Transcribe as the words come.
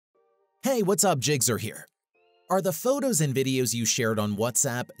Hey, what's up? Jigzer here. Are the photos and videos you shared on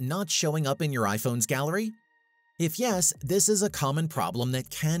WhatsApp not showing up in your iPhone's gallery? If yes, this is a common problem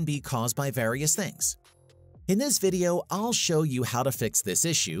that can be caused by various things. In this video, I'll show you how to fix this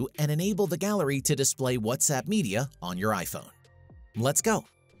issue and enable the gallery to display WhatsApp media on your iPhone. Let's go!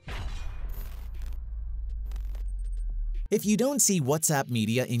 If you don't see WhatsApp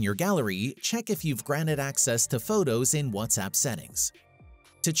media in your gallery, check if you've granted access to photos in WhatsApp settings.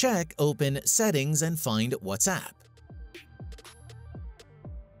 To check, open Settings and find WhatsApp.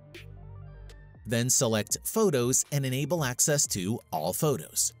 Then select Photos and enable access to All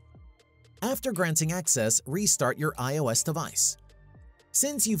Photos. After granting access, restart your iOS device.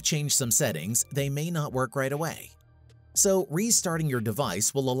 Since you've changed some settings, they may not work right away. So restarting your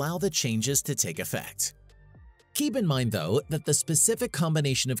device will allow the changes to take effect. Keep in mind, though, that the specific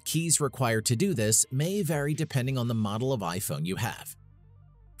combination of keys required to do this may vary depending on the model of iPhone you have.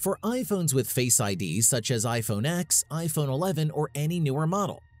 For iPhones with Face ID such as iPhone X, iPhone 11, or any newer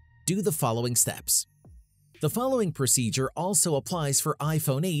model, do the following steps. The following procedure also applies for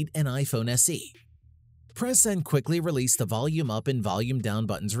iPhone 8 and iPhone SE. Press and quickly release the volume up and volume down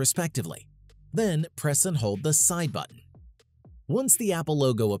buttons respectively. Then press and hold the side button. Once the Apple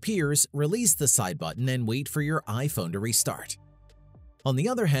logo appears, release the side button and wait for your iPhone to restart. On the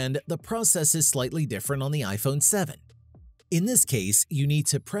other hand, the process is slightly different on the iPhone 7. In this case, you need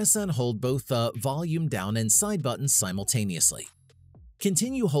to press and hold both the volume down and side buttons simultaneously.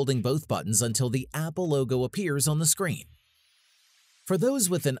 Continue holding both buttons until the Apple logo appears on the screen. For those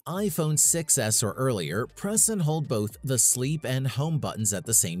with an iPhone 6s or earlier, press and hold both the sleep and home buttons at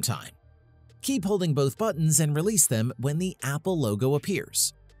the same time. Keep holding both buttons and release them when the Apple logo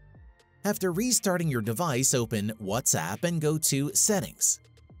appears. After restarting your device, open WhatsApp and go to Settings.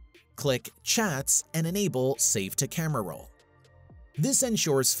 Click Chats and enable Save to Camera Roll. This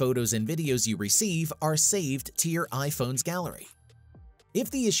ensures photos and videos you receive are saved to your iPhone's gallery.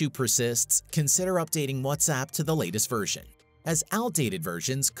 If the issue persists, consider updating WhatsApp to the latest version, as outdated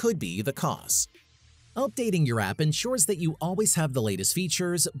versions could be the cause. Updating your app ensures that you always have the latest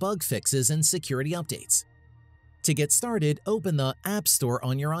features, bug fixes, and security updates. To get started, open the App Store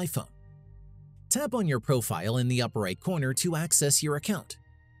on your iPhone. Tap on your profile in the upper right corner to access your account.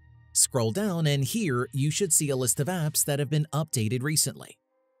 Scroll down and here you should see a list of apps that have been updated recently.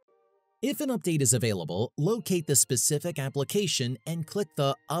 If an update is available, locate the specific application and click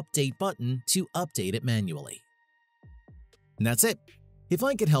the Update button to update it manually. And that's it. If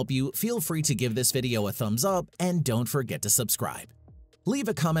I could help you, feel free to give this video a thumbs up and don't forget to subscribe. Leave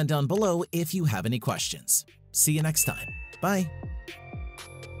a comment down below if you have any questions. See you next time. Bye.